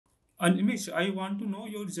Animesh, I want to know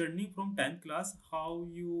your journey from 10th class, how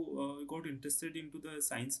you got interested into the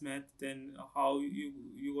science math, then how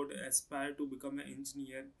you got aspired to become an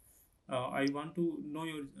engineer. I want to know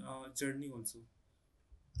your journey also.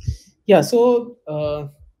 Yeah, so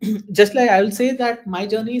just like I will say that my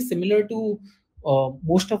journey is similar to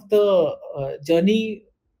most of the journey.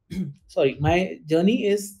 Sorry, my journey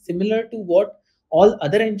is similar to what all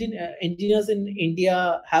other engineers in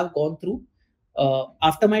India have gone through.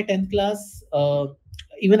 After my 10th class,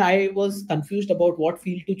 even I was confused about what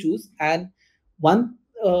field to choose. And one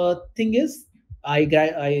thing is, I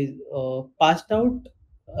passed out,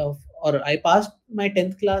 uh, or I passed my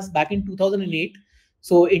 10th class back in 2008.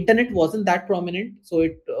 So internet wasn't that prominent, so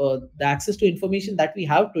the access to information that we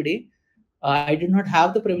have today, I did not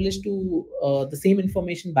have the privilege to the same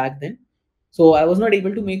information back then. So I was not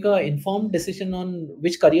able to make a informed decision on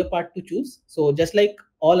which career path to choose. So just like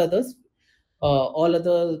all others, all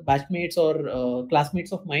other batchmates or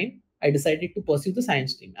classmates of mine, I decided to pursue the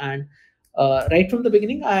science stream. And right from the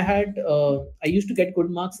beginning, I used to get good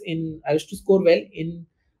marks I used to score well in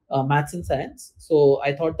maths and science. So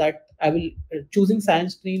I thought that I will choosing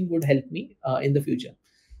science stream would help me in the future.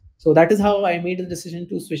 So that is how I made the decision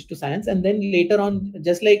to switch to science. And then later on,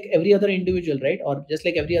 just like every other individual, right, or just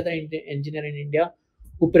like every other engineer in India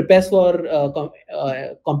who prepares for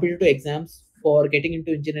competitive exams for getting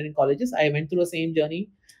into engineering colleges, I went through the same journey.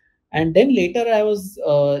 And then later, I was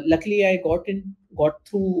luckily I got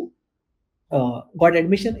through got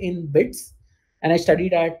admission in BITS, and I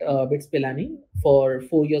studied at BITS Pilani for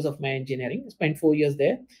 4 years of my engineering. Spent 4 years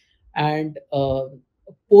there, and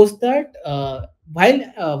post that, while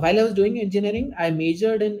I was doing engineering, I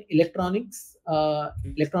majored in Okay. electronics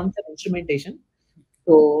and instrumentation.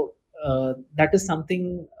 So that is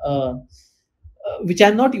something which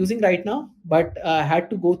I'm not using right now, but I had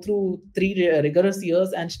to go through three rigorous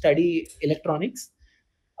years and study electronics.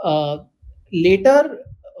 Uh, Later,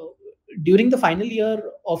 during the final year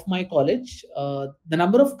of my college, the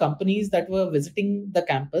number of companies that were visiting the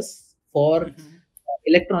campus for Mhm.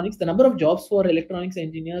 electronics, the number of jobs for electronics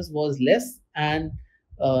engineers was less, and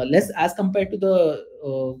less as compared to the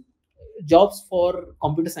jobs for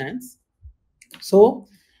computer science. So,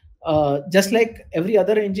 just like every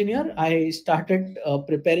other engineer, I started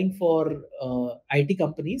preparing for IT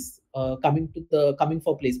companies coming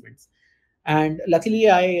for placements. And luckily,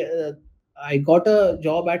 I got a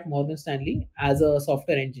job at Morgan Stanley as a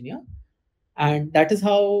software engineer, and that is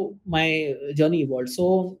how my journey evolved.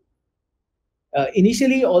 So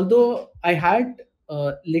initially, although I had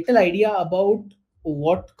little idea about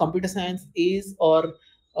what computer science is, or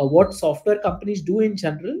what software companies do in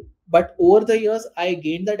general, but over the years I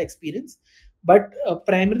gained that experience. But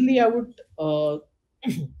primarily, I would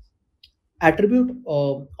attribute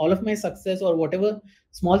all of my success, or whatever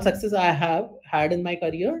small success I have had in my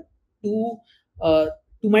career, to uh,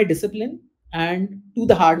 to my discipline and to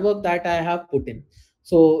the hard work that I have put in.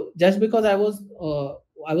 So just because I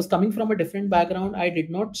was coming from a different background, I did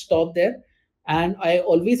not stop there, and I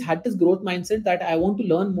always had this growth mindset that I want to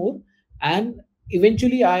learn more. And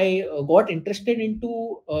eventually, I got interested into.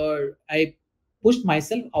 I pushed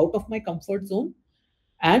myself out of my comfort zone,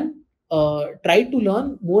 and try to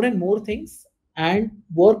learn more and more things and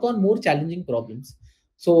work on more challenging problems.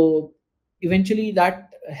 So eventually that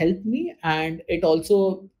helped me, and it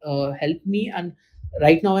also helped me. And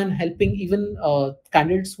right now I'm helping even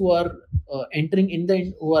candidates who are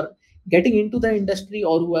who are getting into the industry,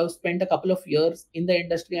 or who have spent a couple of years in the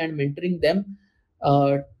industry, and mentoring them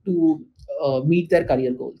to meet their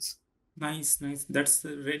career goals. Nice, nice. That's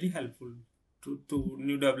really helpful to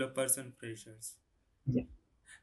new developers and freshers. Yeah.